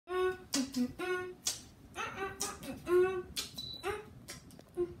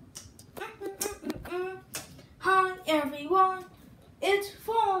Hi everyone, it's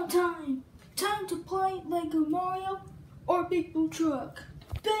fall time. Time to play Lego Mario or Big Blue Truck.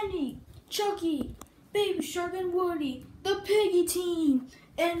 Bendy, Chucky, Baby Shark and Woody, the Piggy team,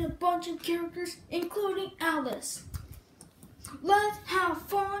 and a bunch of characters including Alice. Let's have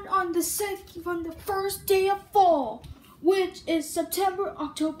fun on the first day of fall, which is September,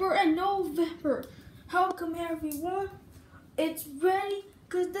 October, and November. Welcome everyone. It's ready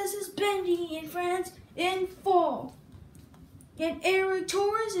because this is Bendy and friends in fall. And Eric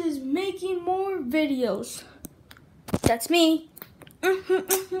Torres is making more videos. That's me.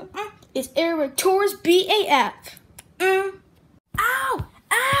 It's Eric Torres BAF. Ow!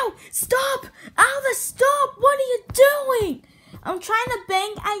 Ow! Stop! Alice, stop! What are you doing? I'm trying to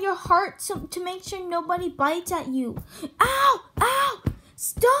bang at your heart to make sure nobody bites at you. Ow! Ow!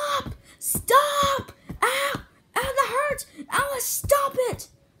 Stop! Stop! Ow! Ow, that hurts! Alice, stop it!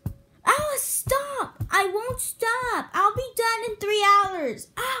 Alice, stop! I won't stop. I'll be done in 3 hours.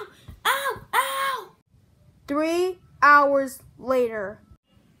 Ow! Ow! Ow! 3 hours later.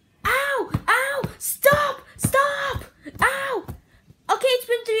 Ow! Ow! Stop! Stop! Ow! Okay, it's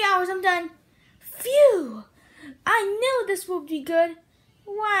been 3 hours. I'm done. Phew! I knew this would be good.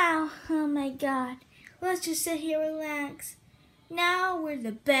 Wow. Oh my God. Let's just sit here and relax. Now we're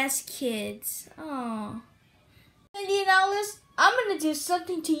the best kids. Oh. Bendy and Alice, I'm going to do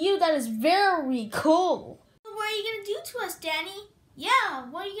something to you that is very cool. What are you going to do to us, Danny? Yeah,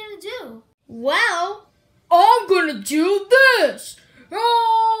 what are you going to do? Well, I'm going to do this.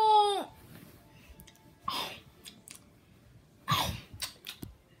 Oh.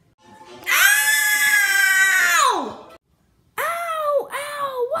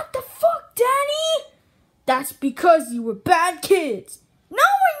 That's because you were bad kids. No,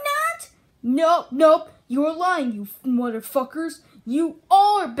 we're not. Nope. You were lying, you motherfuckers. You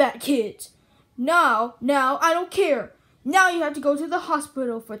are bad kids. Now, I don't care. Now you have to go to the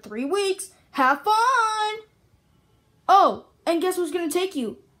hospital for 3 weeks. Have fun. Oh, and guess who's going to take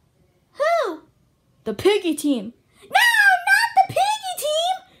you? Who? The Piggy team. No, not the Piggy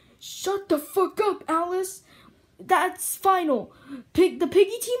team. Shut the fuck up, Alice. That's final. The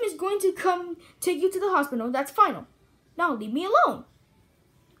Piggy team is going to come take you to the hospital. That's final. Now leave me alone.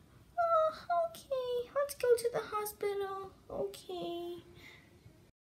 Okay, let's go to the hospital. Okay.